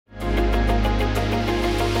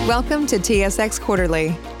Welcome to TSX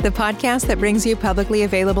Quarterly, the podcast that brings you publicly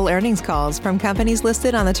available earnings calls from companies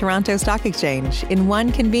listed on the Toronto Stock Exchange in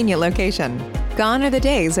one convenient location. Gone are the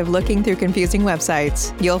days of looking through confusing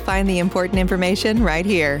websites. You'll find the important information right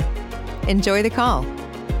here. Enjoy the call.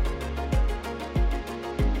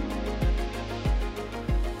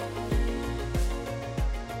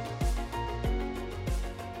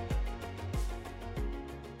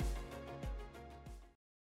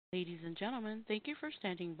 Ladies and gentlemen, thank you for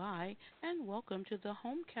standing by and welcome to the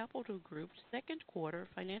Home Capital Group's second quarter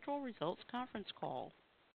financial results conference call.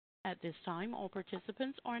 At this time, all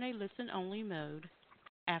participants are in a listen-only mode.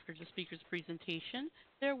 After the speaker's presentation,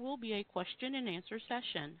 there will be a question and answer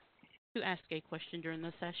session. To ask a question during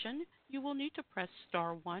the session, you will need to press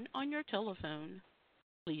star 1 on your telephone.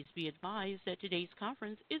 Please be advised that today's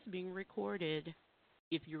conference is being recorded.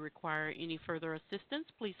 If you require any further assistance,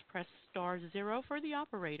 please press star 0 for the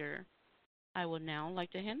operator. I would now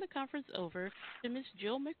like to hand the conference over to Ms.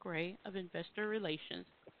 Jill McRae of Investor Relations.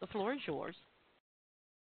 The floor is yours.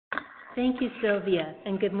 Thank you, Sylvia,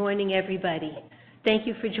 and good morning, everybody. Thank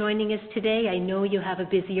you for joining us today. I know you have a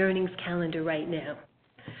busy earnings calendar right now.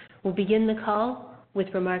 We'll begin the call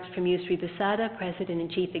with remarks from Yousry Bissada, President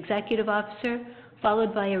and Chief Executive Officer,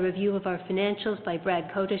 followed by a review of our financials by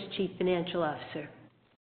Brad Kotush, Chief Financial Officer.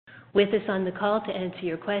 With us on the call to answer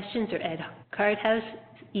your questions are Ed Carthouse,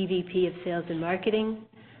 EVP of Sales and Marketing,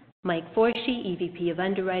 Mike Forshee, EVP of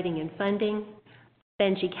Underwriting and Funding,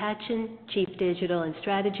 Benji Katchen, Chief Digital and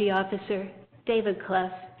Strategy Officer, David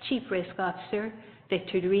Clough, Chief Risk Officer,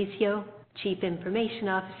 Victor Doricio, Chief Information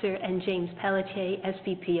Officer, and James Pelletier,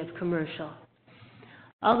 SVP of Commercial.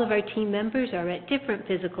 All of our team members are at different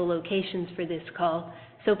physical locations for this call,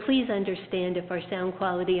 so please understand if our sound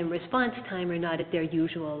quality and response time are not at their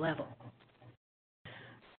usual level.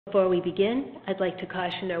 Before we begin, I'd like to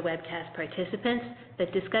caution our webcast participants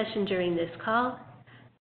that discussion during this call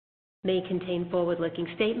may contain forward-looking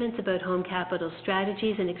statements about Home Capital's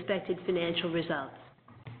strategies and expected financial results.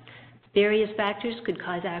 Various factors could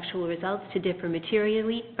cause actual results to differ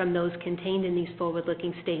materially from those contained in these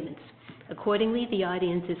forward-looking statements. Accordingly, the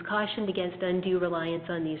audience is cautioned against undue reliance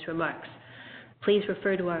on these remarks. Please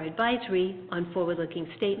refer to our advisory on forward-looking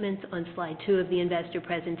statements on slide 2 of the investor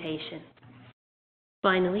presentation.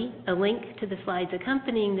 Finally, a link to the slides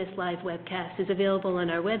accompanying this live webcast is available on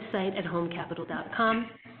our website at homecapital.com.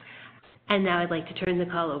 And now I'd like to turn the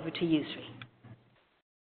call over to Yousry.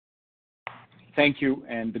 Thank you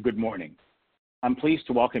and good morning. I'm pleased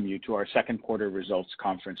to welcome you to our second quarter results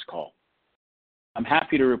conference call. I'm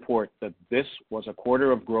happy to report that this was a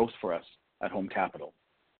quarter of growth for us at Home Capital.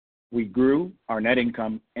 We grew our net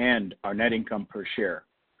income and our net income per share,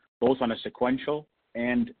 both on a sequential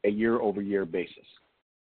and a year-over-year basis.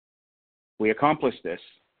 We accomplished this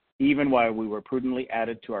even while we were prudently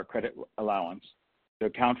added to our credit allowance to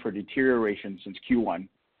account for deterioration since Q1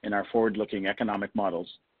 in our forward-looking economic models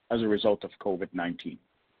as a result of COVID-19.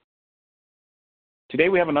 Today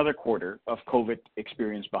we have another quarter of COVID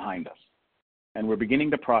experience behind us, and we're beginning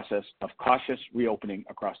the process of cautious reopening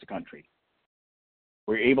across the country.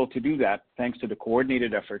 We're able to do that thanks to the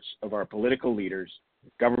coordinated efforts of our political leaders,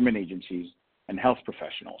 government agencies, and health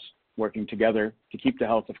professionals working together to keep the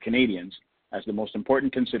health of Canadians as the most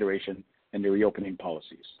important consideration in the reopening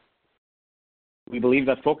policies. We believe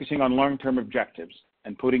that focusing on long-term objectives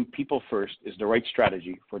and putting people first is the right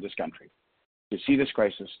strategy for this country to see this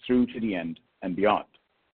crisis through to the end and beyond.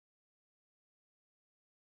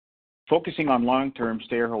 Focusing on long-term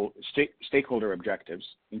stakeholder objectives,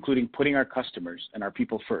 including putting our customers and our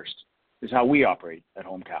people first, is how we operate at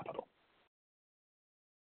Home Capital.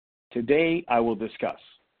 Today, I will discuss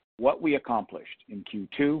what we accomplished in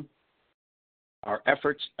Q2, our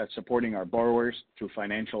efforts at supporting our borrowers through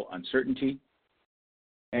financial uncertainty,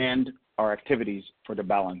 and our activities for the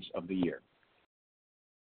balance of the year.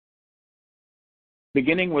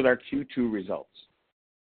 Beginning with our Q2 results.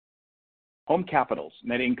 Home Capital's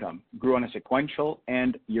net income grew on a sequential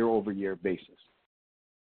and year-over-year basis.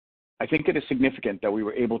 I think it is significant that we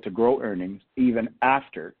were able to grow earnings even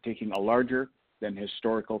after taking a larger than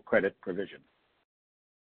historical credit provision.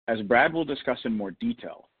 As Brad will discuss in more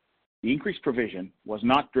detail, the increased provision was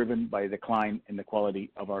not driven by a decline in the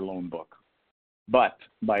quality of our loan book, but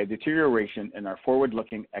by a deterioration in our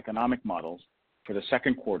forward-looking economic models for the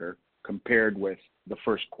second quarter compared with the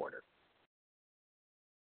first quarter.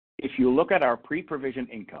 If you look at our pre-provision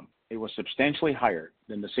income, it was substantially higher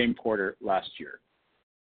than the same quarter last year.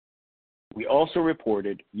 We also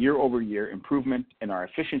reported year-over-year improvement in our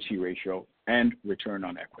efficiency ratio and return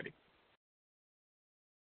on equity.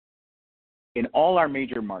 In all our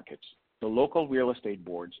major markets, the local real estate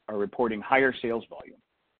boards are reporting higher sales volume,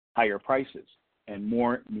 higher prices, and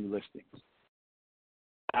more new listings.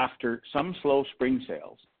 After some slow spring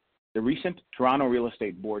sales, the recent Toronto Real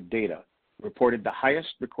Estate Board data reported the highest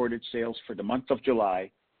recorded sales for the month of July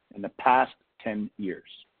in the past 10 years.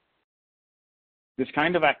 This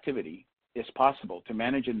kind of activity is possible to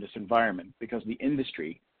manage in this environment because the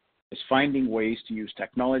industry is finding ways to use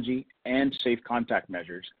technology and safe contact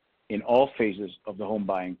measures in all phases of the home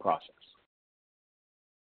buying process.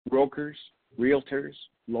 Brokers, realtors,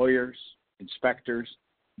 lawyers, inspectors,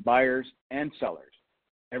 buyers, and sellers,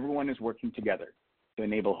 everyone is working together to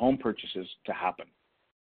enable home purchases to happen.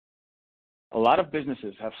 A lot of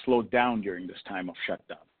businesses have slowed down during this time of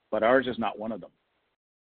shutdown, but ours is not one of them.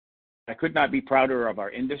 I could not be prouder of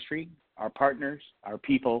our industry, our partners, our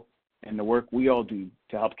people, and the work we all do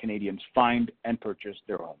to help Canadians find and purchase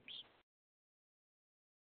their homes.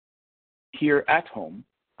 Here at home,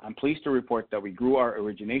 I'm pleased to report that we grew our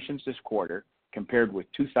originations this quarter compared with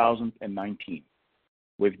 2019,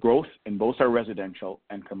 with growth in both our residential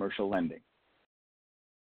and commercial lending.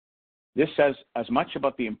 This says as much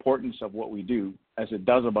about the importance of what we do as it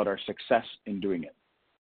does about our success in doing it.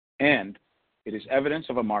 And it is evidence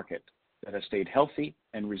of a market that has stayed healthy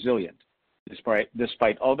and resilient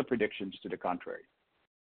despite all the predictions to the contrary.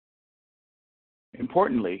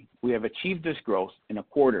 Importantly, we have achieved this growth in a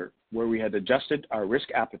quarter where we had adjusted our risk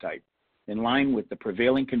appetite in line with the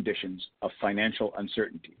prevailing conditions of financial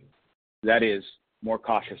uncertainty, that is, more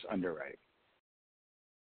cautious underwriting.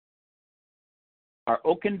 Our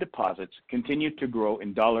Oaken deposits continued to grow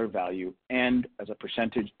in dollar value and as a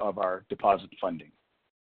percentage of our deposit funding.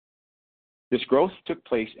 This growth took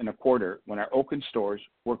place in a quarter when our Oaken stores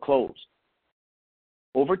were closed.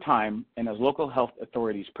 Over time, and as local health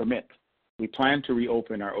authorities permit, we plan to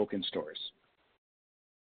reopen our Oaken stores.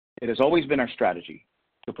 It has always been our strategy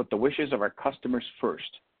to put the wishes of our customers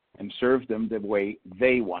first and serve them the way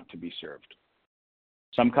they want to be served.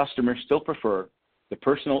 Some customers still prefer the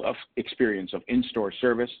personal experience of in-store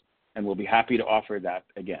service and will be happy to offer that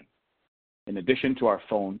again, in addition to our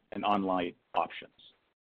phone and online options.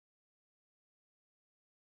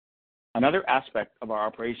 Another aspect of our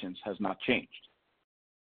operations has not changed.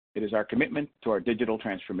 It is our commitment to our digital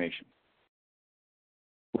transformation.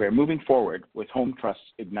 We are moving forward with Home Trust's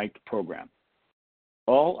Ignite program.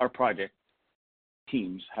 All our project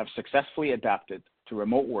teams have successfully adapted to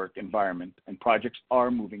remote work environment and projects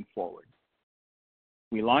are moving forward.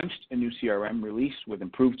 We launched a new CRM release with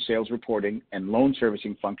improved sales reporting and loan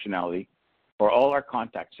servicing functionality for all our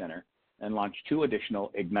contact center and launched 2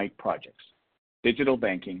 additional Ignite projects, digital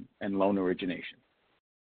banking and loan origination.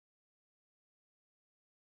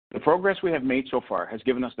 The progress we have made so far has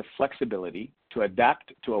given us the flexibility to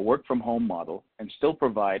adapt to a work-from-home model and still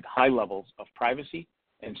provide high levels of privacy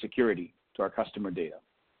and security to our customer data.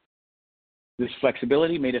 This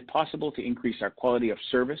flexibility made it possible to increase our quality of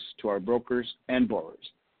service to our brokers and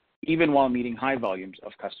borrowers, even while meeting high volumes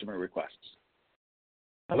of customer requests.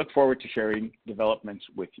 I look forward to sharing developments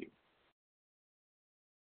with you.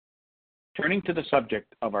 Turning to the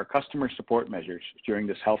subject of our customer support measures during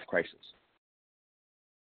this health crisis.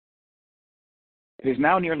 It is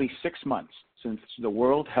now nearly 6 months since the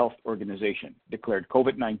World Health Organization declared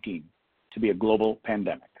COVID-19 to be a global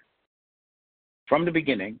pandemic. From the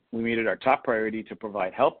beginning, we made it our top priority to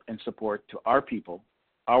provide help and support to our people,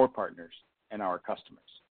 our partners, and our customers.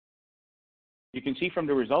 You can see from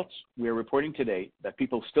the results we are reporting today that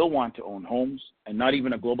people still want to own homes, and not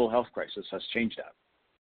even a global health crisis has changed that.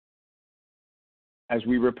 As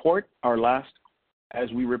we reported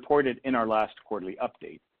in our last quarterly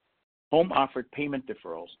update, Home offered payment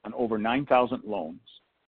deferrals on over 9,000 loans,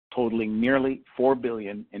 totaling nearly $4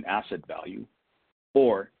 billion in asset value,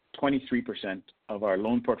 or 23% of our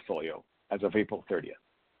loan portfolio as of April 30th.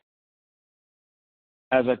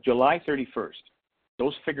 As of July 31st,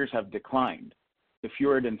 those figures have declined to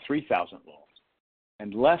fewer than 3,000 loans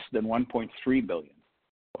and less than $1.3 billion,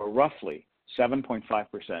 or roughly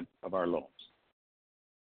 7.5% of our loans.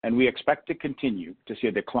 And we expect to continue to see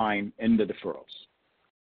a decline in the deferrals.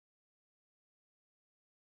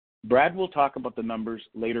 Brad will talk about the numbers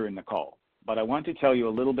later in the call, but I want to tell you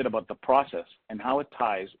a little bit about the process and how it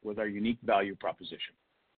ties with our unique value proposition.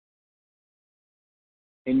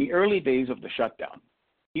 In the early days of the shutdown,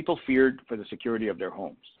 people feared for the security of their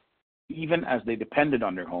homes, even as they depended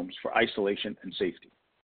on their homes for isolation and safety.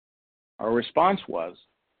 Our response was,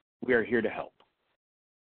 we are here to help.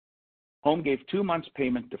 Home gave 2 months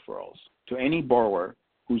payment deferrals to any borrower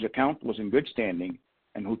whose account was in good standing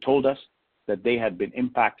and who told us that they had been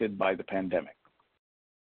impacted by the pandemic.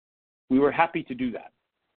 We were happy to do that.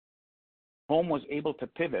 Home was able to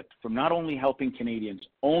pivot from not only helping Canadians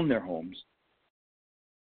own their homes,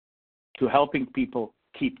 to helping people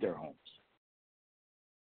keep their homes.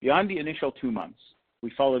 Beyond the initial 2 months,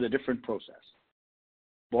 we followed a different process.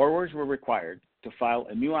 Borrowers were required to file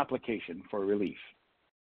a new application for relief.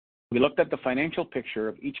 We looked at the financial picture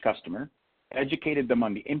of each customer, educated them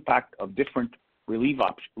on the impact of different relief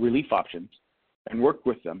options, and worked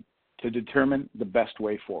with them to determine the best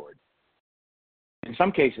way forward. In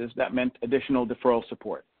some cases, that meant additional deferral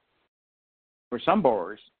support. For some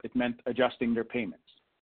borrowers, it meant adjusting their payments.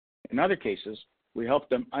 In other cases, we helped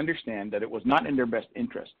them understand that it was not in their best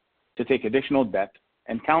interest to take additional debt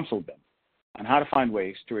and counseled them on how to find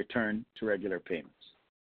ways to return to regular payments.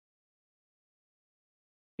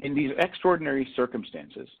 In these extraordinary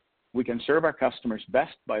circumstances, we can serve our customers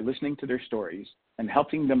best by listening to their stories and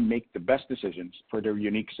helping them make the best decisions for their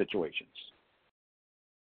unique situations.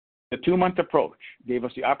 The 2-month approach gave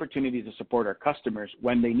us the opportunity to support our customers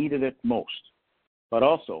when they needed it most, but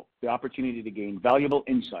also the opportunity to gain valuable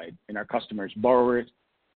insight in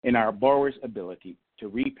our borrowers' ability to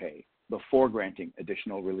repay before granting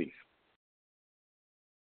additional relief.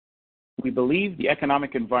 We believe the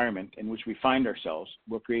economic environment in which we find ourselves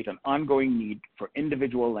will create an ongoing need for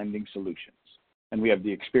individual lending solutions, and we have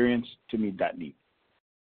the experience to meet that need.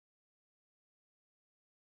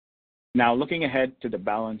 Now, looking ahead to the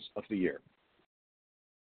balance of the year.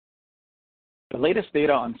 The latest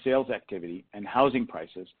data on sales activity and housing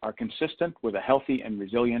prices are consistent with a healthy and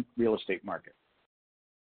resilient real estate market.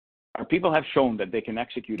 Our people have shown that they can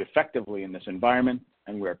execute effectively in this environment,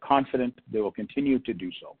 and we are confident they will continue to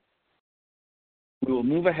do so. We will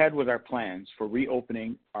move ahead with our plans for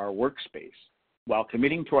reopening our workspace while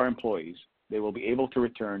committing to our employees they will be able to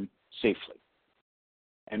return safely.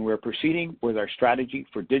 And we're proceeding with our strategy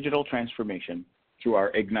for digital transformation through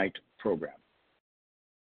our Ignite program.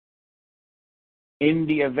 In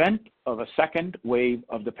the event of a second wave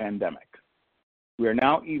of the pandemic, we are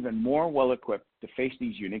now even more well-equipped to face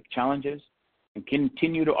these unique challenges and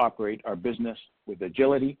continue to operate our business with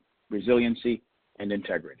agility, resiliency, and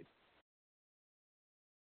integrity.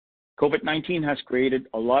 COVID-19 has created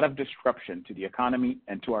a lot of disruption to the economy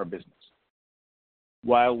and to our business.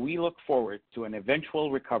 While we look forward to an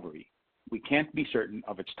eventual recovery, we can't be certain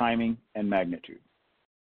of its timing and magnitude.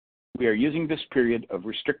 We are using this period of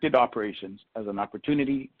restricted operations as an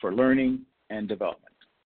opportunity for learning and development.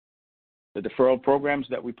 The deferral programs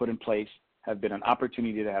that we put in place have been an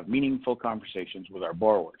opportunity to have meaningful conversations with our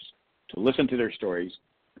borrowers, to listen to their stories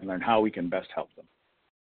and learn how we can best help them.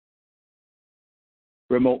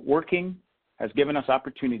 Remote working has given us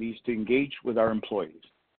opportunities to engage with our employees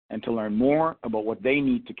and to learn more about what they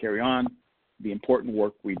need to carry on the important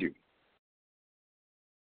work we do.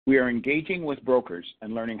 We are engaging with brokers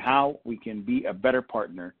and learning how we can be a better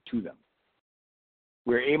partner to them.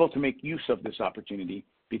 We are able to make use of this opportunity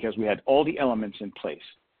because we had all the elements in place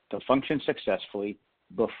to function successfully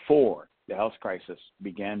before the health crisis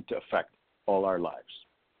began to affect all our lives.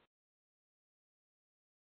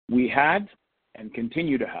 We had and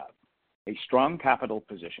continue to have a strong capital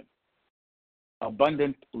position,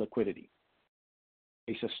 abundant liquidity,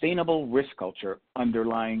 a sustainable risk culture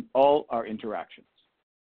underlying all our interactions,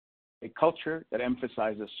 a culture that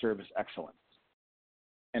emphasizes service excellence,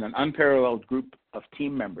 and an unparalleled group of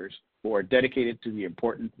team members who are dedicated to the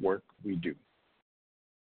important work we do.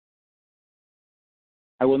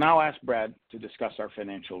 I will now ask Brad to discuss our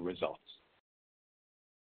financial results.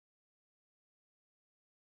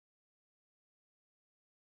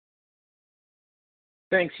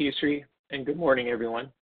 Thanks, Yousry, and good morning,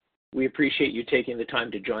 everyone. We appreciate you taking the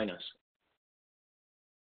time to join us.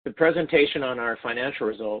 The presentation on our financial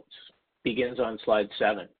results begins on slide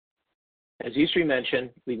 7. As Yousry mentioned,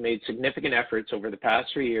 we've made significant efforts over the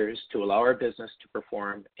past 3 years to allow our business to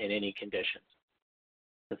perform in any conditions.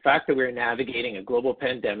 The fact that we are navigating a global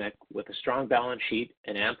pandemic with a strong balance sheet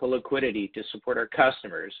and ample liquidity to support our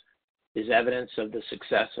customers is evidence of the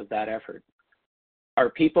success of that effort. Our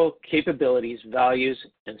people, capabilities, values,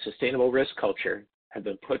 and sustainable risk culture have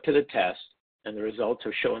been put to the test, and the results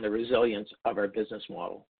have shown the resilience of our business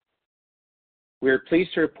model. We are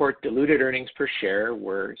pleased to report diluted earnings per share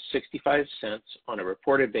were 65 cents on a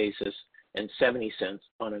reported basis and 70 cents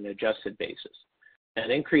on an adjusted basis,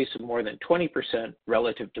 an increase of more than 20%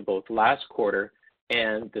 relative to both last quarter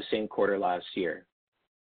and the same quarter last year.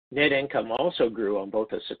 Net income also grew on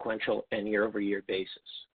both a sequential and year-over-year basis.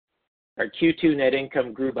 Our Q2 net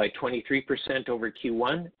income grew by 23% over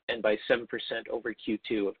Q1 and by 7% over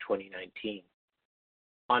Q2 of 2019.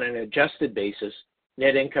 On an adjusted basis,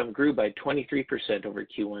 net income grew by 23% over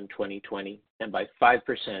Q1 2020 and by 5%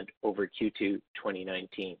 over Q2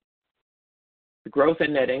 2019. The growth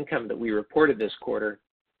in net income that we reported this quarter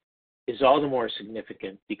is all the more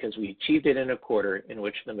significant because we achieved it in a quarter in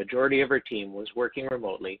which the majority of our team was working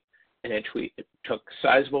remotely and in which we took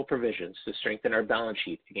sizable provisions to strengthen our balance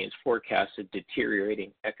sheet against forecasted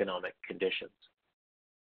deteriorating economic conditions.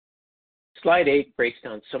 Slide 8 breaks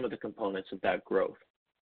down some of the components of that growth.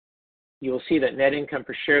 You will see that net income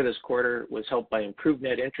per share this quarter was helped by improved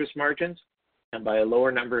net interest margins and by a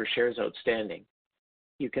lower number of shares outstanding.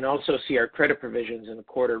 You can also see our credit provisions in the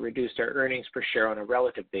quarter reduced our earnings per share on a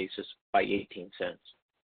relative basis by 18 cents.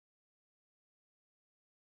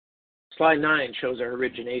 Slide 9 shows our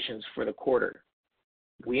originations for the quarter.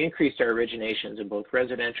 We increased our originations in both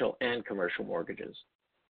residential and commercial mortgages.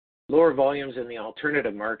 Lower volumes in the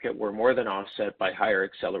alternative market were more than offset by higher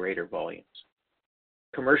accelerator volumes.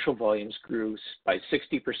 Commercial volumes grew by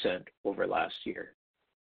 60% over last year.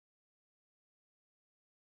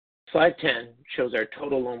 Slide 10 shows our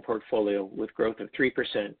total loan portfolio with growth of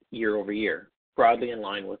 3% year over year, broadly in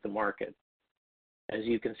line with the market. As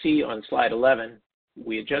you can see on slide 11,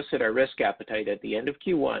 we adjusted our risk appetite at the end of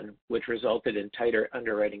Q1, which resulted in tighter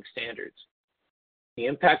underwriting standards. The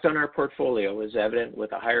impact on our portfolio is evident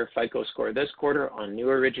with a higher FICO score this quarter on new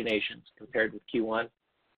originations compared with Q1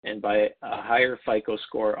 and by a higher FICO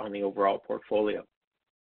score on the overall portfolio.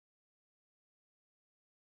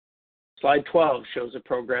 Slide 12 shows the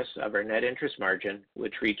progress of our net interest margin,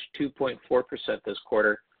 which reached 2.4% this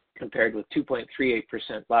quarter compared with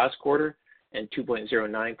 2.38% last quarter and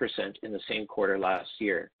 2.09% in the same quarter last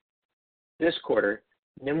year. This quarter,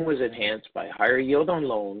 NIM was enhanced by higher yield on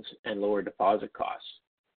loans and lower deposit costs,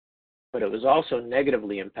 but it was also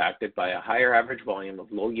negatively impacted by a higher average volume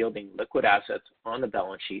of low-yielding liquid assets on the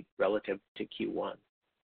balance sheet relative to Q1.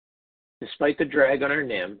 Despite the drag on our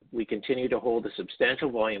NIM, we continue to hold a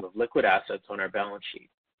substantial volume of liquid assets on our balance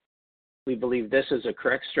sheet. We believe this is a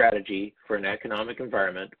correct strategy for an economic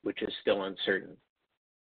environment which is still uncertain.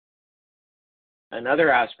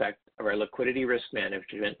 Another aspect of our liquidity risk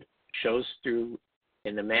management shows through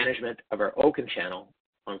in the management of our Oaken channel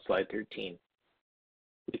on slide 13.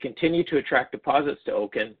 We continue to attract deposits to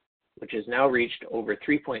Oaken, which has now reached over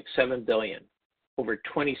 $3.7 billion, over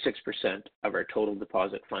 26% of our total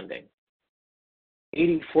deposit funding.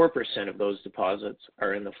 84% of those deposits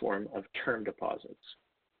are in the form of term deposits.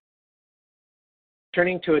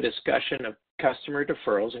 Turning to a discussion of customer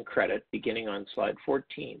deferrals and credit beginning on slide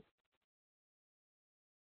 14.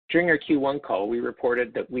 During our Q1 call, we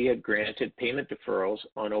reported that we had granted payment deferrals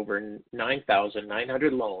on over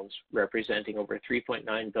 9,900 loans, representing over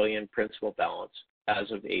 $3.9 billion principal balance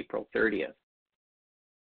as of April 30th.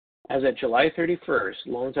 As of July 31st,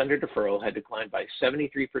 loans under deferral had declined by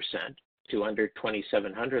 73% to under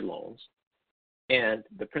 2,700 loans, and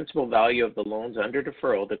the principal value of the loans under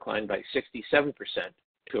deferral declined by 67%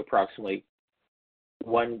 to approximately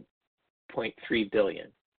 $1.3 billion.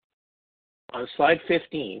 On slide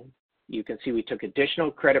 15, you can see we took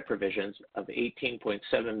additional credit provisions of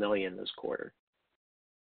 $18.7 million this quarter.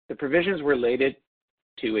 The provisions were related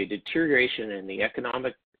to a deterioration in the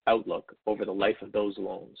economic outlook over the life of those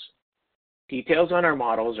loans. Details on our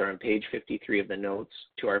models are on page 53 of the notes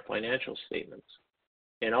to our financial statements.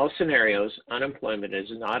 In all scenarios, unemployment is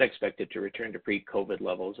not expected to return to pre-COVID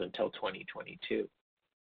levels until 2022.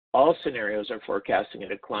 All scenarios are forecasting a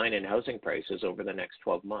decline in housing prices over the next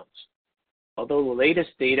 12 months. Although the latest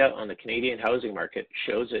data on the Canadian housing market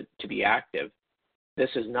shows it to be active, this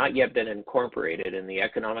has not yet been incorporated in the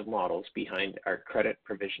economic models behind our credit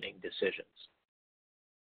provisioning decisions.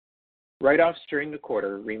 Write-offs during the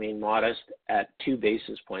quarter remain modest at 2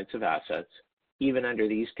 basis points of assets, even under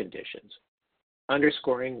these conditions,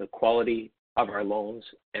 underscoring the quality of our loans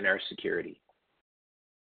and our security.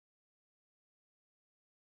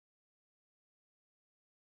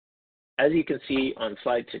 As you can see on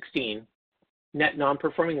slide 16, net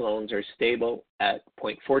non-performing loans are stable at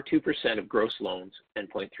 0.42% of gross loans and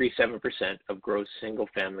 0.37% of gross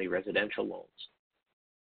single-family residential loans.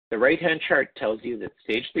 The right-hand chart tells you that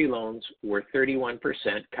Stage 3 loans were 31%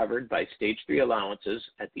 covered by Stage 3 allowances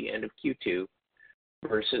at the end of Q2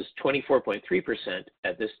 versus 24.3%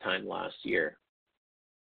 at this time last year.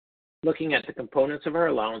 Looking at the components of our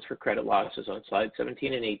allowance for credit losses on slides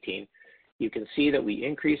 17 and 18, you can see that we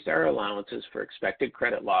increased our allowances for expected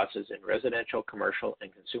credit losses in residential, commercial,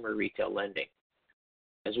 and consumer retail lending.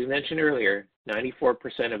 As we mentioned earlier,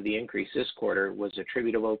 94% of the increase this quarter was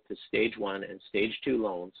attributable to Stage 1 and Stage 2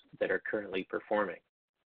 loans that are currently performing.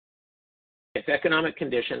 If economic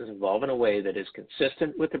conditions evolve in a way that is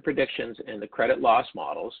consistent with the predictions in the credit loss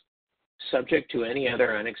models, subject to any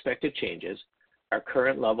other unexpected changes, our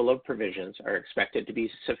current level of provisions are expected to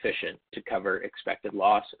be sufficient to cover expected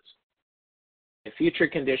losses. If future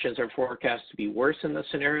conditions are forecast to be worse than the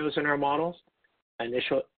scenarios in our models,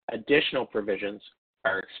 additional provisions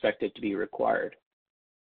are expected to be required.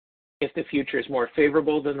 If the future is more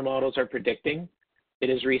favorable than the models are predicting, it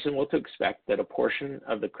is reasonable to expect that a portion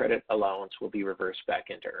of the credit allowance will be reversed back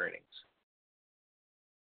into earnings.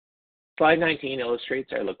 Slide 19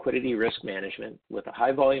 illustrates our liquidity risk management with a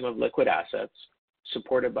high volume of liquid assets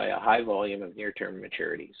supported by a high volume of near-term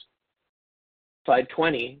maturities. Slide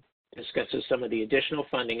 20 discusses some of the additional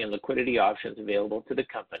funding and liquidity options available to the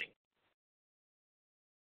company.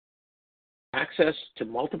 Access to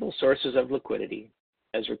multiple sources of liquidity,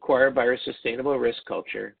 as required by our sustainable risk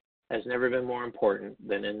culture, has never been more important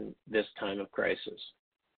than in this time of crisis.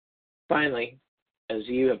 Finally, as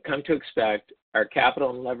you have come to expect, our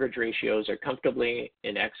capital and leverage ratios are comfortably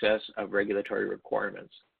in excess of regulatory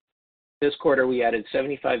requirements. This quarter, we added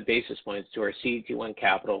 75 basis points to our CET1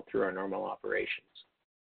 capital through our normal operations.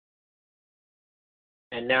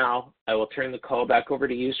 And now, I will turn the call back over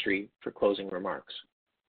to you, Sri, for closing remarks.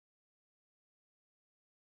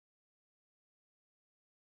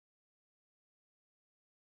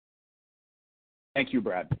 Thank you,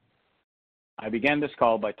 Brad. I began this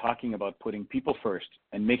call by talking about putting people first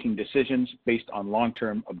and making decisions based on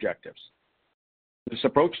long-term objectives. This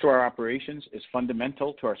approach to our operations is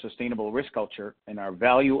fundamental to our sustainable risk culture and our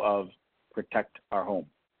value of protect our home.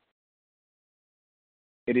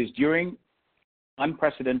 It is during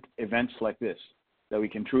unprecedented events like this that we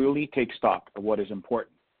can truly take stock of what is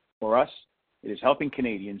important. For us, it is helping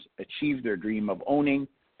Canadians achieve their dream of owning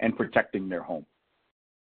and protecting their home.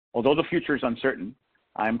 Although the future is uncertain,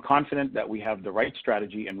 I am confident that we have the right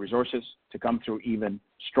strategy and resources to come through even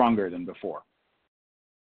stronger than before.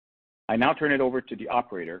 I now turn it over to the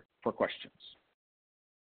operator for questions.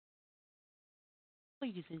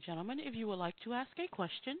 Ladies and gentlemen, if you would like to ask a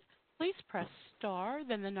question, please press star,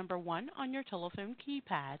 then the number 1 on your telephone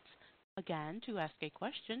keypads. Again, to ask a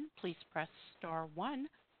question, please press star 1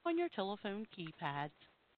 on your telephone keypads.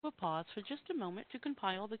 We'll pause for just a moment to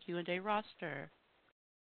compile the Q&A roster.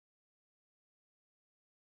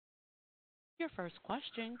 Your first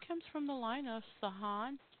question comes from the line of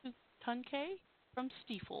Sahan Tunkay from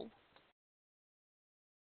Stifel.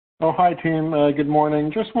 Oh, hi, team. Good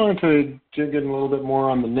morning. Just wanted to dig in a little bit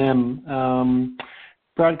more on the NIM.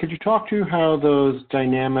 Brad, could you talk to how those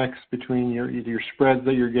dynamics between your spreads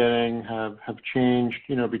that you're getting have changed,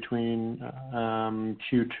 between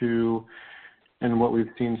Q2 and what we've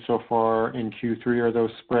seen so far in Q3? Are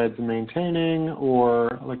those spreads maintaining,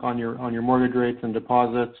 or like on your mortgage rates and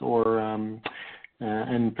deposits, or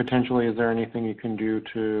and potentially is there anything you can do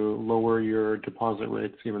to lower your deposit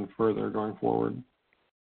rates even further going forward?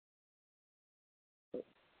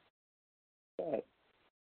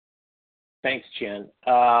 Thanks, Jen.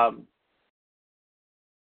 I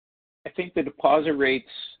think the deposit rates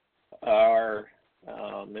are,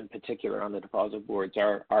 in particular on the deposit boards,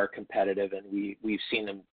 are competitive, and we've seen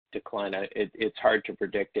them decline. It's hard to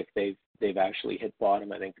predict if they've actually hit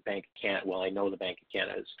bottom. I think the Bank of Canada, I know the Bank of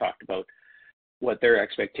Canada has talked about what their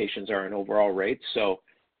expectations are in overall rates. So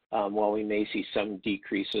while we may see some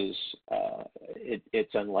decreases,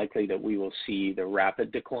 it's unlikely that we will see the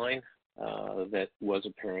rapid decline that was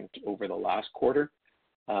apparent over the last quarter.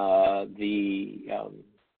 But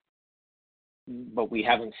we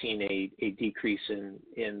haven't seen a decrease in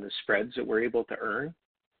the spreads that we're able to earn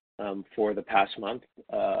for the past month.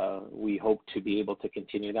 We hope to be able to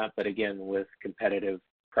continue that, but again, with competitive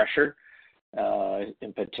pressure,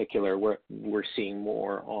 in particular, we're seeing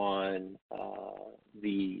more on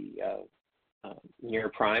the near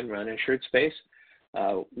prime uninsured space.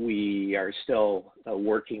 We are still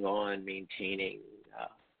working on maintaining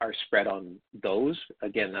our spread on those.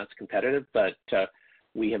 Again, that's competitive, but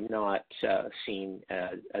we have not seen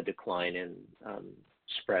a decline in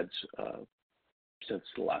spreads since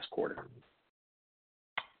the last quarter.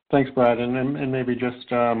 Thanks, Brad. And maybe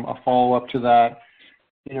just a follow-up to that.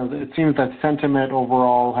 It seems that sentiment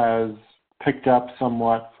overall has picked up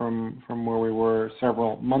somewhat from where we were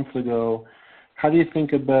several months ago. How do you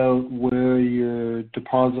think about where your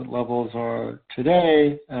deposit levels are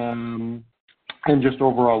today and just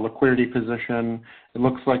overall liquidity position? It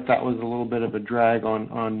looks like that was a little bit of a drag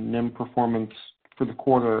on NIM performance for the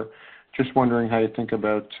quarter. Just wondering how you think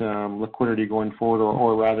about liquidity going forward,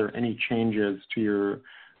 or rather any changes to your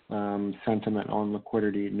sentiment on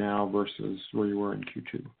liquidity now versus where you were in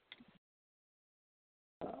Q2.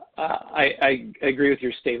 I agree with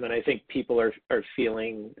your statement. I think people are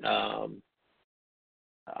feeling, I'll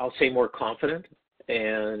say, more confident,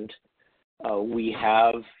 and we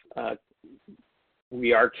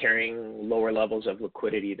are carrying lower levels of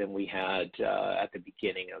liquidity than we had at the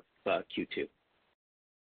beginning of Q2.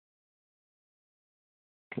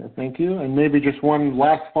 Okay, thank you. And maybe just one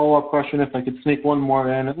last follow-up question, if I could sneak one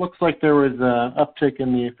more in. It looks like there was an uptick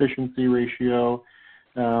in the efficiency ratio.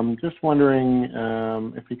 Just wondering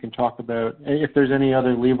if you can talk about if there's any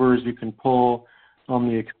other levers you can pull on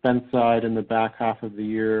the expense side in the back half of the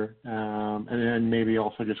year, and then maybe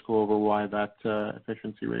also just go over why that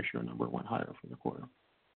efficiency ratio number went higher for the quarter.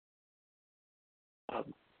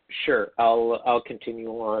 Sure, I'll continue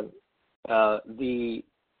on.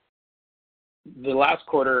 The last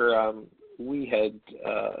quarter, we had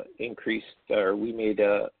increased, or we made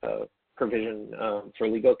a provision for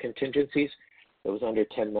legal contingencies. It was under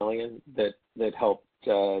 $10 million that helped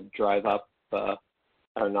drive up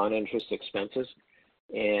our non-interest expenses.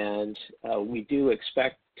 And we do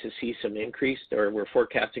expect to see some increased, or we're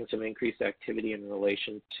forecasting some increased activity in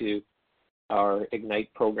relation to our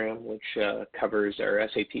Ignite program, which covers our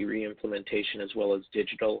SAP reimplementation as well as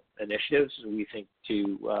digital initiatives, we think,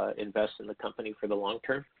 to invest in the company for the long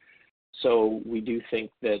term. So we do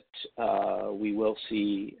think that we will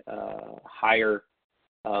see higher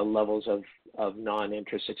levels of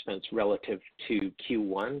non-interest expense relative to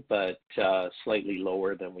Q1, but slightly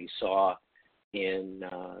lower than we saw in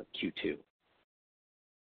Q2.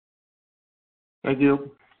 Thank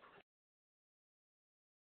you.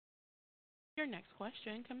 Your next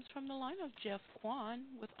question comes from the line of Jeff Kwan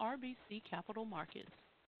with RBC Capital Markets.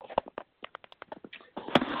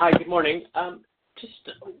 Hi, good morning. Just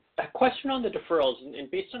a question on the deferrals, and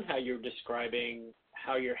based on how you're describing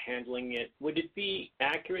how you're handling it, would it be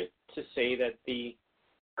accurate to say that the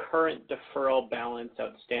current deferral balance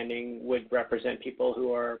outstanding would represent people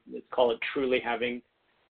who are, let's call it, truly having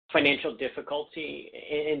financial difficulty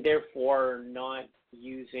and therefore not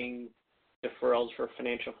using deferrals for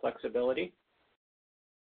financial flexibility?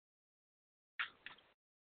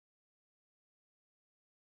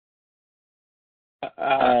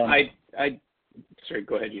 Sorry,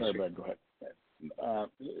 go ahead. Sorry, Brad, go ahead.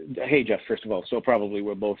 Hey, Jeff, first of all, so probably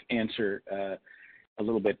we'll both answer a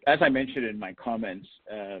little bit. As I mentioned in my comments,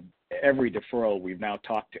 every deferral, we've now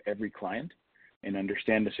talked to every client and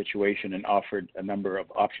understand the situation and offered a number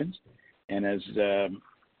of options. And as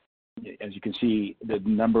you can see, the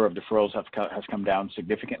number of deferrals has come down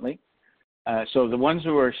significantly. So the ones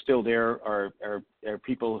who are still there are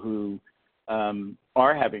people who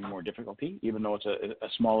are having more difficulty, even though it's a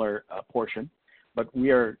smaller portion. But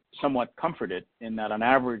we are somewhat comforted in that on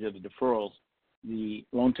average of the deferrals, the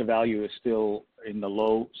loan to value is still in the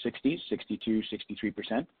low 60s, 62,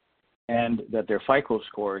 63%, and that their FICO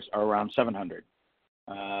scores are around 700.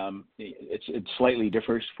 It slightly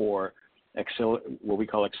differs for what we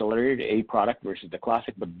call accelerated A product versus the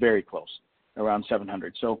classic, but very close, around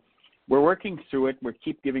 700. So we're working through it. We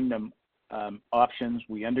keep giving them options.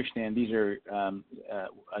 We understand these are,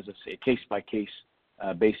 as I say, case-by-case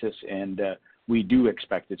basis, and we do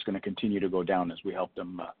expect it's going to continue to go down as we help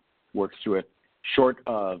them work through it, short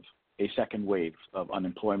of a second wave of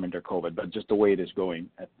unemployment or COVID, but just the way it is going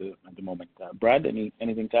at the moment. Brad,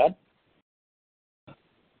 anything to add?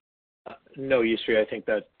 No, Yusri, I think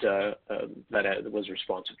that was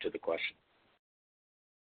responsive to the question.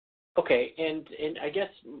 Okay, and I guess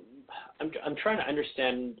I'm trying to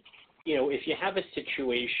understand, if you have a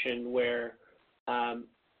situation where,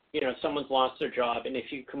 someone's lost their job, and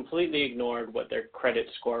if you completely ignored what their credit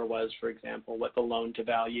score was, for example, what the loan to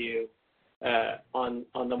value on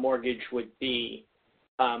the mortgage would be,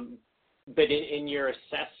 but in your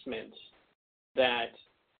assessment that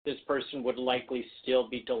this person would likely still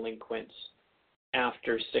be delinquent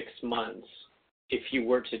after 6 months, if you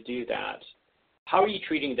were to do that, how are you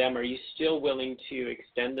treating them? Are you still willing to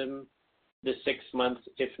extend them the 6 months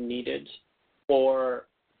if needed? Or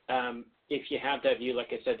if you have that view, like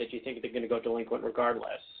I said, that you think they're going to go delinquent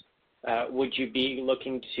regardless, would you be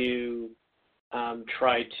looking to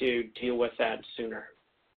try to deal with that sooner?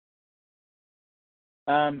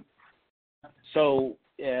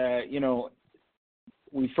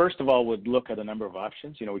 We first of all would look at a number of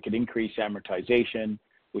options. We could increase amortization,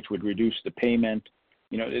 which would reduce the payment.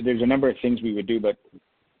 There's a number of things we would do, but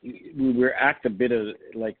we would act a bit of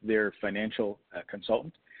like their financial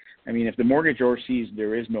consultant. I mean, if the mortgagor sees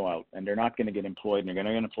there is no out and they're not going to get employed and they're going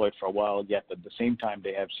to get employed for a while, yet at the same time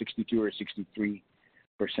they have 62 or 63%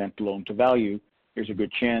 loan to value, there's a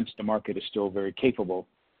good chance the market is still very capable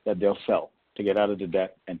that they'll sell to get out of the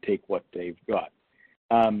debt and take what they've got.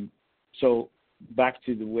 So back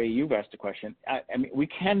to the way you've asked the question, I mean, we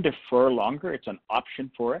can defer longer. It's an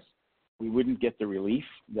option for us. We wouldn't get the relief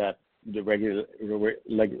that the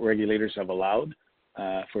regulators have allowed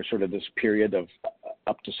for sort of this period of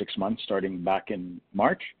up to 6 months starting back in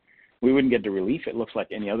March. We wouldn't get the relief. It looks like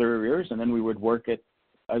any other arrears, and then we would work it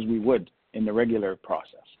as we would in the regular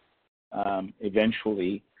process.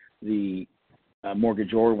 Eventually, the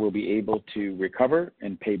mortgagor will be able to recover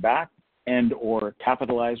and pay back and or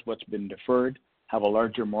capitalize what's been deferred, have a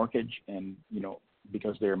larger mortgage, and,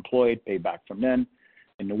 because they're employed, pay back from then.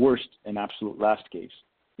 And the worst and absolute last case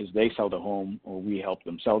is they sell the home or we help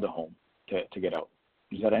them sell the home to get out.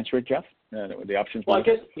 Does that answer it, Jeff? The options? Well, I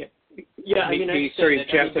guess, yeah. Sorry,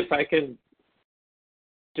 Jeff, if I can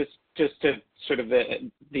just to sort of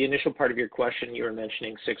the initial part of your question, you were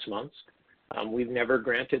mentioning 6 months. We've never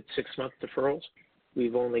granted 6-month deferrals.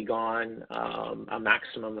 We've only gone a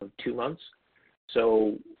maximum of 2 months.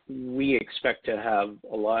 So we expect to have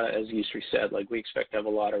a lot, as Yusri said, we expect to have a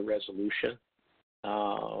lot of resolution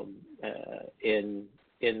in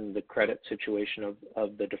the credit situation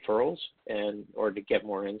of the deferrals, or to get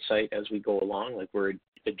more insight as we go along. We're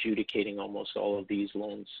adjudicating almost all of these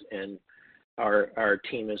loans, and our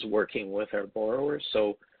team is working with our borrowers.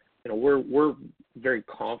 So, we're very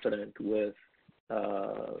confident with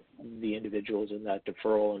the individuals in that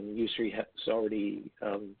deferral, and Yusri has already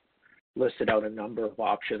listed out a number of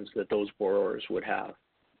options that those borrowers would have.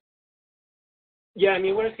 Yeah,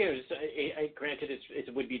 what I was going to say, granted,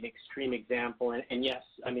 it would be an extreme example, and yes,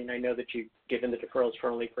 I know that you've given the deferrals for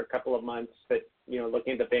only for a couple of months, but,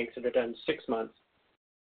 looking at the banks that have done 6 months,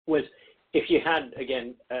 was if you had,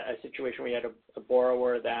 again, a situation where you had a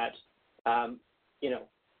borrower that,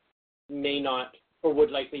 may not or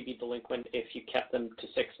would likely be delinquent if you kept them to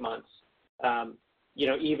 6 months,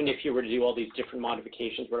 even if you were to do all these different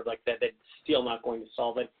modifications, that's still not going to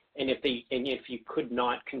solve it. And if you could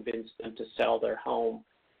not convince them to sell their home,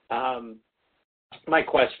 my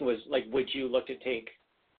question was, would you look to take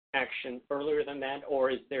action earlier than that,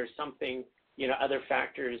 or is there something, other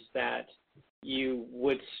factors that you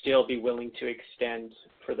would still be willing to extend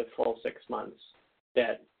for the full 6 months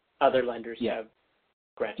that other lenders have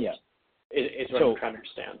granted? Yeah. Is what I'm trying to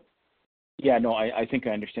understand. Yeah, no, I think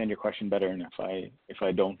I understand your question better, and if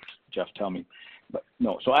I don't, Jeff, tell me. But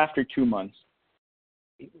no, so after 2 months,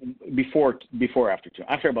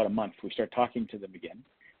 after about a month, we start talking to them again,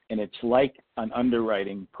 and it's like an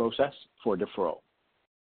underwriting process for deferral.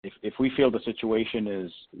 If we feel the situation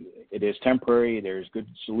is temporary, there's good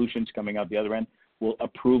solutions coming out the other end, we'll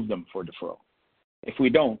approve them for deferral. If we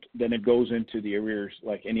don't, then it goes into the arrears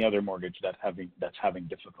like any other mortgage that's having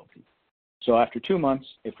difficulty. So after 2 months,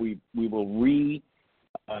 if we will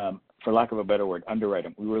for lack of a better word, underwrite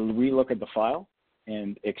them. We will relook at the file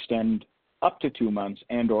and extend up to 2 months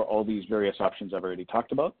and or all these various options I've already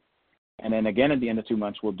talked about. And then again, at the end of 2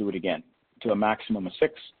 months, we'll do it again to a maximum of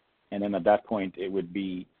 6. And then at that point, it would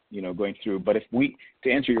be, going through. But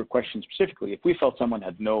to answer your question specifically, if we felt someone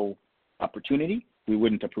had no opportunity, we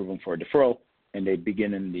wouldn't approve them for a deferral, and they'd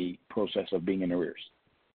begin in the process of being in arrears.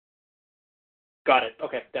 Got it.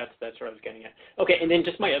 Okay, that's what I was getting at. Okay, and then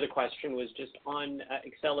just my other question was just on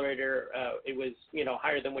Accelerator. It was,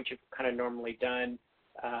 higher than what you've kind of normally done.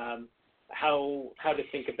 How to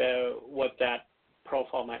think about what that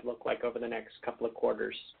profile might look like over the next couple of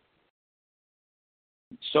quarters?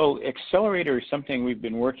 So Accelerator is something we've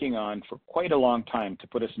been working on for quite a long time to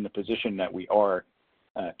put us in the position that we are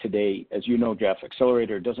today. As you know, Jeff,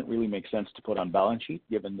 Accelerator doesn't really make sense to put on balance sheet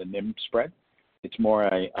given the NIM spread. It's more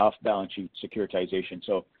a off-balance sheet securitization.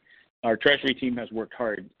 So our treasury team has worked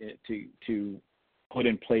hard to put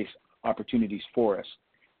in place opportunities for us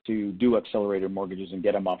to do Accelerator mortgages and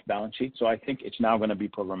get them off balance sheet. So I think it's now going to be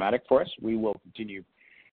programmatic for us. We will continue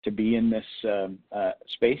to be in this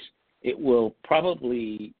space. It will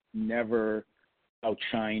probably never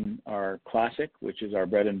outshine our Classic, which is our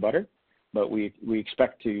bread and butter, but we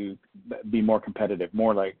expect to be more competitive,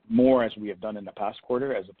 more as we have done in the past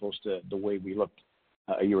quarter, as opposed to the way we looked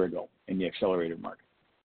a year ago in the Accelerator market.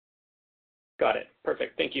 Got it.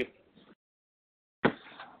 Perfect. Thank you.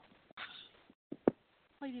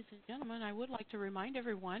 Ladies and gentlemen, I would like to remind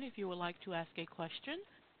everyone, if you would like to ask a question,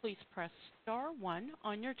 please press star 1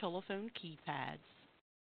 on your telephone keypads.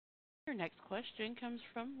 Your next question comes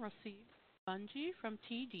from Rasib Bunji from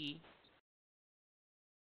TD.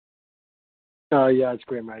 Yeah, it's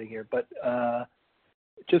Graham writing here. But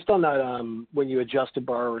just on that, when you adjust a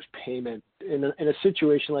borrower's payment, in a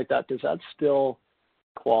situation like that, does that still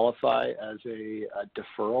qualify as a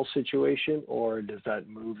deferral situation, or does that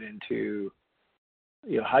move into,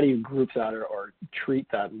 how do you group that or treat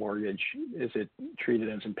that mortgage? Is it treated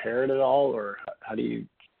as impaired at all, or how do you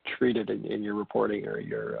treat it in your reporting or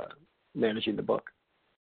your managing the book?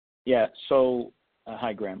 Yeah, so,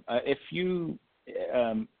 hi, Graham. If you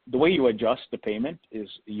the way you adjust the payment is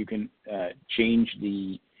you can change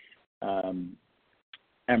the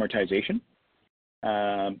amortization,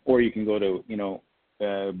 or you can go to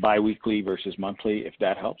biweekly versus monthly, if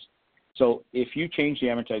that helps. So if you change the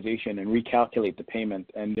amortization and recalculate the payment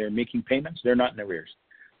and they're making payments, they're not in arrears.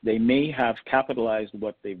 They may have capitalized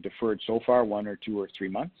what they've deferred so far, 1 or 2 or 3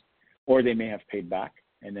 months, or they may have paid back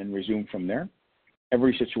and then resume from there.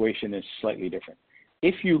 Every situation is slightly different.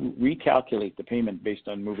 If you recalculate the payment based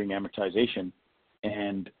on moving amortization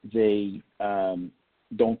and they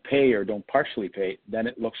don't pay or don't partially pay, then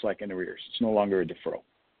it looks like an arrears. It's no longer a deferral.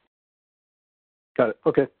 Got it.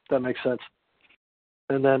 Okay, that makes sense.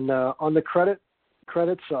 And then on the credit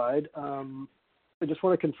side, I just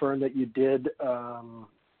want to confirm that you did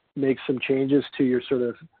make some changes to your sort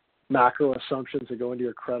of macro assumptions that go into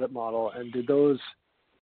your credit model, and did those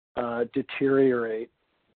deteriorate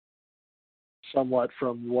somewhat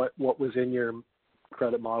from what was in your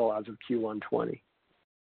credit model as of Q1 20?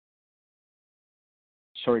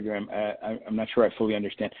 Sorry, Graham, I'm not sure I fully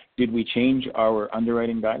understand. Did we change our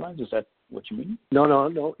underwriting guidelines? Is that what you mean?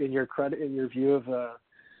 No. In your view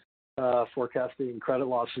of forecasting credit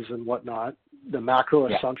losses and whatnot, the macro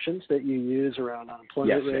assumptions that you use around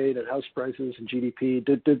unemployment rate and house prices and GDP,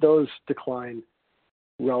 did those decline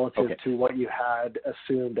relative to what you had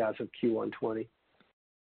assumed as of Q1 20?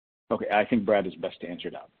 Okay, I think Brad is best to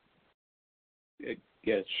answer that.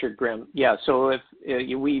 Yeah, sure, Graham. Yeah, so if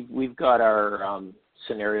we've got our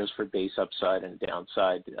scenarios for base upside and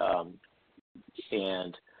downside,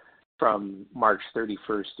 and from March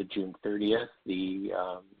 31st to June 30th, the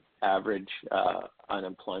average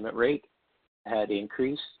unemployment rate had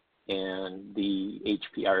increased, and the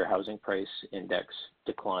HPI, housing price index,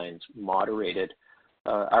 declines moderated.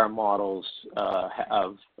 Our models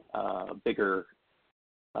have a bigger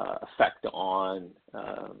effect on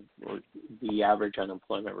the average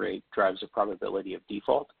unemployment rate drives the probability of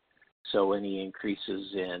default. So any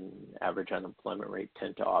increases in average unemployment rate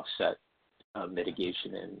tend to offset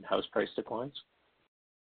mitigation in house price declines.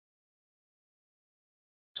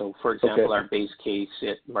 So, for example, our base case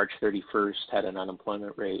at March 31st had an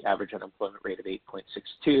average unemployment rate of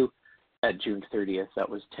 8.62. At June 30th, that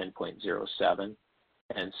was 10.07.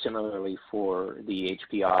 And similarly for the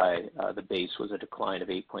HPI, the base was a decline of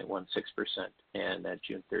 8.16%, and at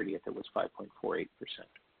June 30th, it was 5.48%.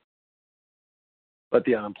 But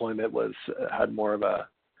the unemployment had more of a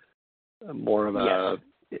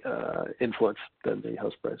influence than the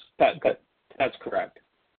house price. That's correct.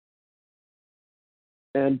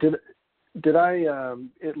 And did I?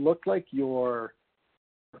 It looked like the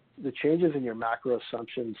changes in your macro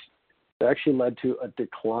assumptions actually led to a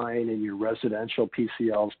decline in your residential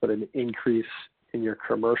PCLs, but an increase in your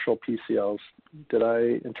commercial PCLs. Did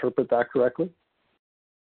I interpret that correctly?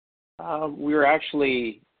 We were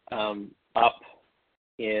actually up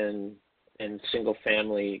in single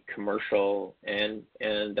family, commercial, and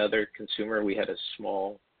other consumer. We had a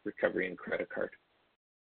small recovery in credit card.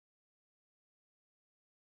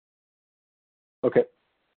 Okay.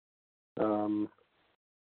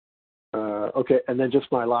 Okay, and then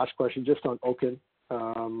just my last question, just on Oaken,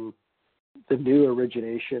 the new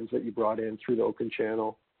originations that you brought in through the Oaken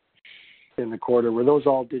channel in the quarter, were those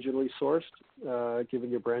all digitally sourced,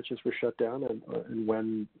 given your branches were shut down, and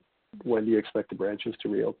when do you expect the branches to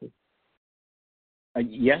reopen?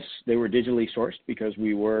 Yes, they were digitally sourced because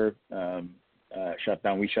we were shut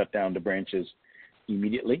down. We shut down the branches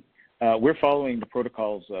immediately. We're following the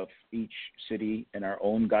protocols of each city and our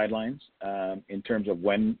own guidelines in terms of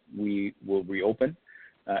when we will reopen.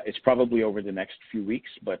 It's probably over the next few weeks,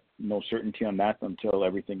 but no certainty on that until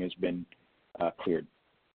everything has been cleared.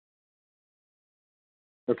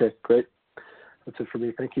 Okay, great. That's it for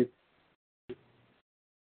me. Thank you.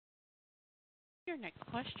 Your next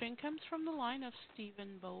question comes from the line of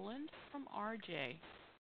Stephen Boland from RJ.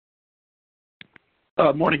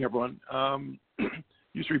 Morning, everyone.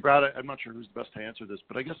 Yusri, Brad, I'm not sure who's the best to answer this,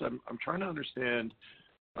 but I guess I'm trying to understand,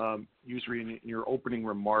 Yusri, in your opening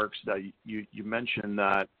remarks that you mentioned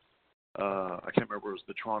that, I can't remember if it was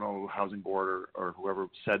the Toronto Housing Board or whoever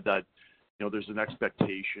said that, there's an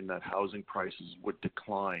expectation that housing prices would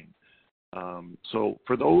decline. So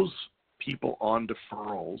for those people on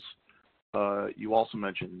deferrals, you also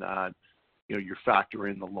mentioned that, you factor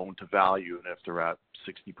in the loan to value, and if they're at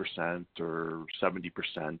 60% or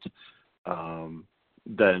 70%,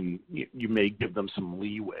 then you may give them some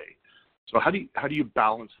leeway. So how do you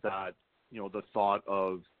balance that, the thought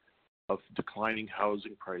of declining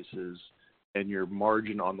housing prices and your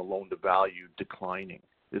margin on the loan to value declining?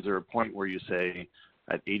 Is there a point where you say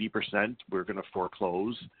at 80% we're going to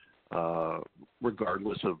foreclose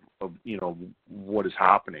regardless of what is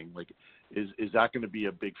happening? Like, is that going to be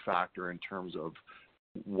a big factor in terms of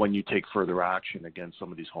when you take further action against some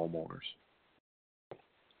of these homeowners?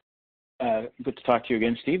 Good to talk to you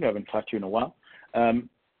again, Steve. I haven't talked to you in a while.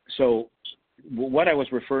 So what I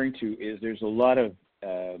was referring to is there's a lot of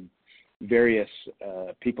various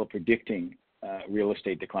people predicting real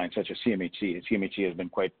estate decline, such as CMHC. CMHC has been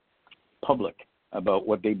quite public about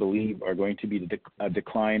what they believe are going to be a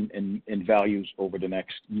decline in values over the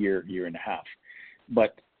next year, year and a half.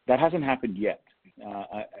 But that hasn't happened yet.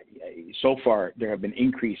 So far, there have been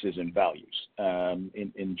increases in values.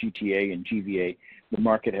 In GTA and GVA, the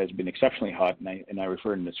market has been exceptionally hot, and I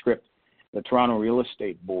referred in the script. The Toronto Real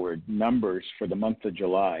Estate Board numbers for the month of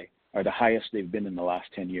July are the highest they've been in the last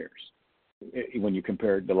 10 years when you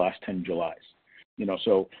compare the last 10 Julys.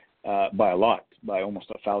 So by a lot, by almost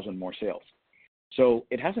 1,000 more sales. So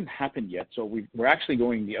it hasn't happened yet. So we're actually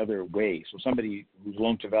going the other way. So somebody whose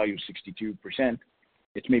loan to value is 62%,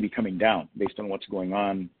 it's maybe coming down based on what's going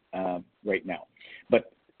on right now.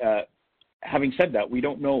 But having said that, we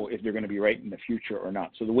don't know if they're going to be right in the future or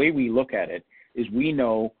not. So the way we look at it is we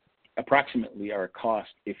know approximately our cost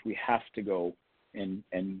if we have to go and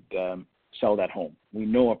sell that home. We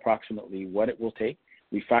know approximately what it will take.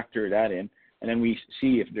 We factor that in, and then we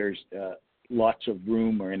see if there's lots of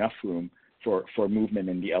room or enough room for movement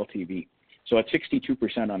in the LTV. So at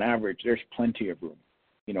 62% on average, there's plenty of room,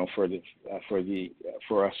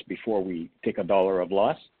 for us before we take $1 of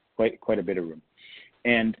loss, quite a bit of room.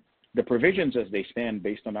 And the provisions as they stand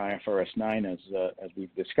based on IFRS 9, as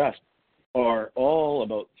we've discussed, are all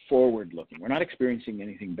about forward-looking. We're not experiencing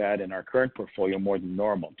anything bad in our current portfolio more than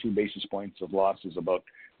normal. 2 basis points of loss is about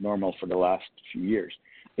normal for the last few years.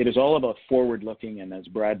 It is all about forward-looking, and as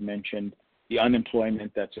Brad mentioned, the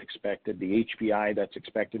unemployment that's expected, the HPI that's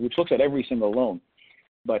expected, which looks at every single loan.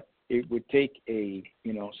 But it would take a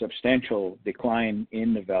substantial decline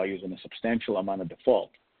in the values and a substantial amount of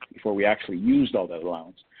default before we actually used all that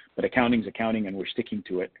allowance. But accounting's accounting, and we're sticking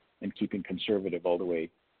to it and keeping conservative all the way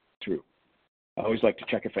through. I always like to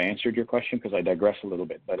check if I answered your question because I digress a little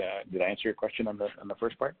bit. But did I answer your question on the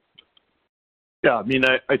first part? Yeah, I mean,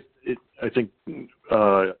 I think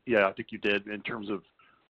I think you did. In terms of,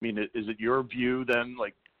 I mean, is it your view then,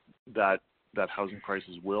 like that housing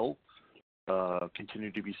prices will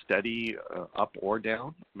continue to be steady, up or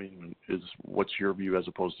down? I mean, what's your view as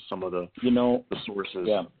opposed to some of the sources?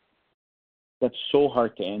 Yeah, that's so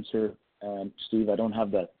hard to answer, Steve. I don't have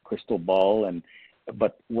that crystal ball,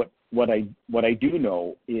 but what I do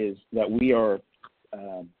know is that we are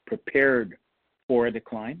prepared for a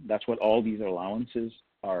decline. That's what all these allowances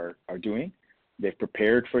are doing. They've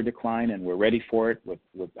prepared for a decline, and we're ready for it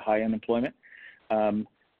with high unemployment.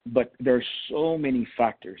 But there's so many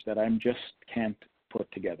factors that I just can't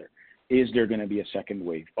put together. Is there going to be a second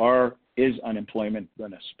wave? Or is unemployment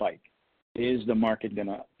going to spike? Is the market going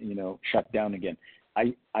to shut down again?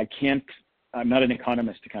 I can't. I'm not an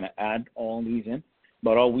economist to kind of add all these in.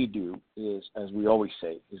 But all we do is, as we always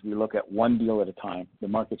say, is we look at one deal at a time. The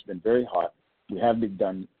market's been very hot. We have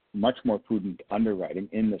done much more prudent underwriting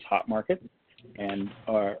in this hot market and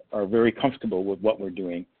are very comfortable with what we're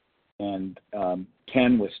doing and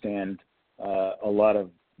can withstand a lot of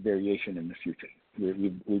variation in the future.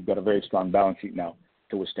 We've got a very strong balance sheet now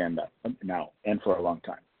to withstand that now and for a long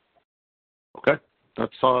time. Okay.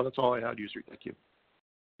 That's all I had, Yusri. Thank you.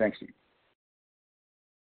 Thanks, Steve.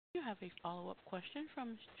 You have a follow-up question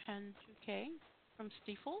from Chen Chukai from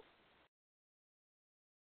Stifel.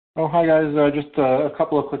 Oh, hi guys. Just a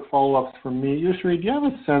couple of quick follow-ups from me. Yusri, do you have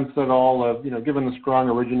a sense at all of, given the strong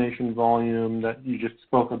origination volume that you just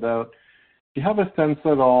spoke about, do you have a sense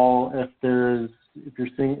at all if you're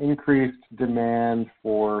seeing increased demand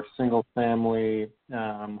for single-family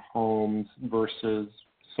homes versus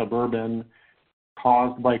suburban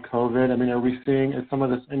caused by COVID? I mean, are we seeing some of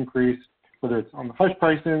this increase, whether it's on the hush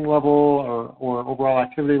pricing level or overall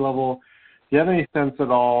activity level? Do you have any sense at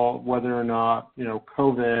all whether or not,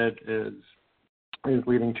 COVID is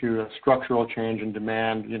leading to a structural change in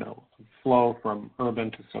demand, flow from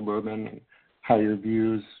urban to suburban, and how your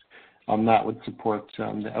views on that would support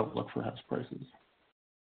the outlook for house prices?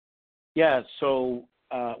 Yeah, so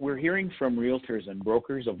we're hearing from realtors and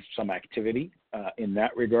brokers of some activity in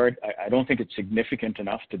that regard. I don't think it's significant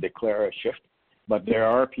enough to declare a shift, but there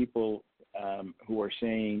are people who are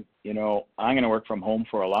saying, I'm going to work from home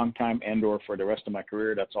for a long time and or for the rest of my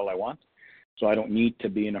career. That's all I want. So I don't need to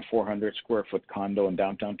be in a 400 square foot condo in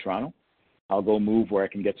downtown Toronto. I'll go move where I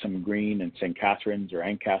can get some green in St. Catharines or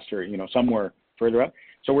Ancaster, somewhere further up.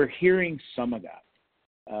 So we're hearing some of that.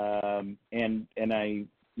 And I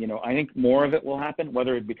think more of it will happen.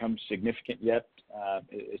 Whether it becomes significant yet,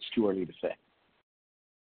 it's too early to say.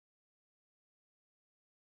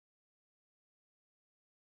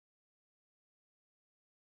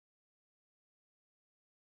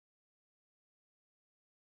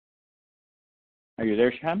 Are you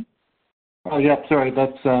there, Sham? Oh, yeah, sorry,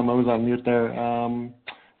 that's I was on mute there.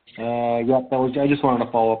 That was. I just wanted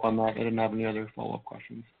to follow up on that. I didn't have any other follow-up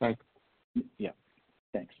questions. Thanks. Yeah,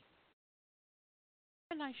 thanks.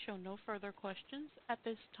 And I show no further questions at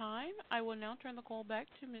this time. I will now turn the call back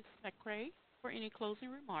to Ms. McRae for any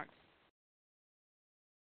closing remarks.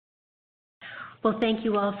 Well, thank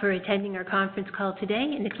you all for attending our conference call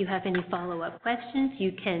today, and if you have any follow-up questions,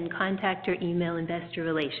 you can contact or email Investor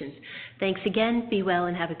Relations. Thanks again, be well,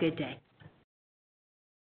 and have a good day.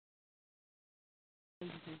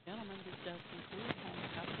 Ladies and gentlemen, this does conclude Home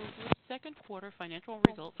Capital Group's second quarter financial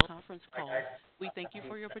results conference call. We thank you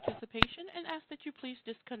for your participation and ask that you please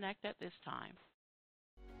disconnect at this time.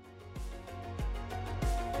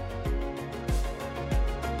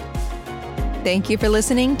 Thank you for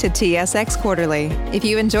listening to TSX Quarterly. If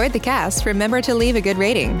you enjoyed the cast, remember to leave a good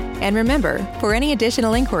rating. And remember, for any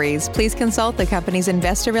additional inquiries, please consult the company's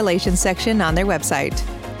investor relations section on their website.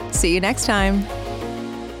 See you next time.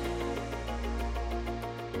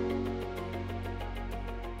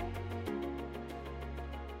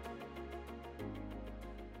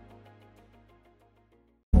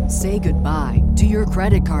 Say goodbye to your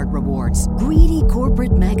credit card rewards. Greedy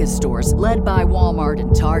corporate mega stores, led by Walmart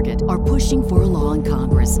and Target, are pushing for a law in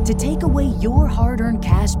Congress to take away your hard-earned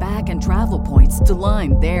cash back and travel points to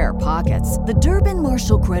line their pockets. The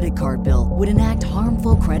Durbin-Marshall credit card bill would enact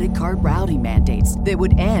harmful credit card routing mandates that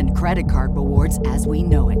would end credit card rewards as we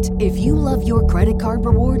know it. If you love your credit card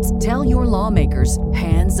rewards, tell your lawmakers,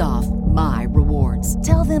 hands off my rewards.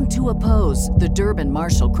 Tell them to oppose the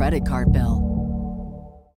Durbin-Marshall credit card bill.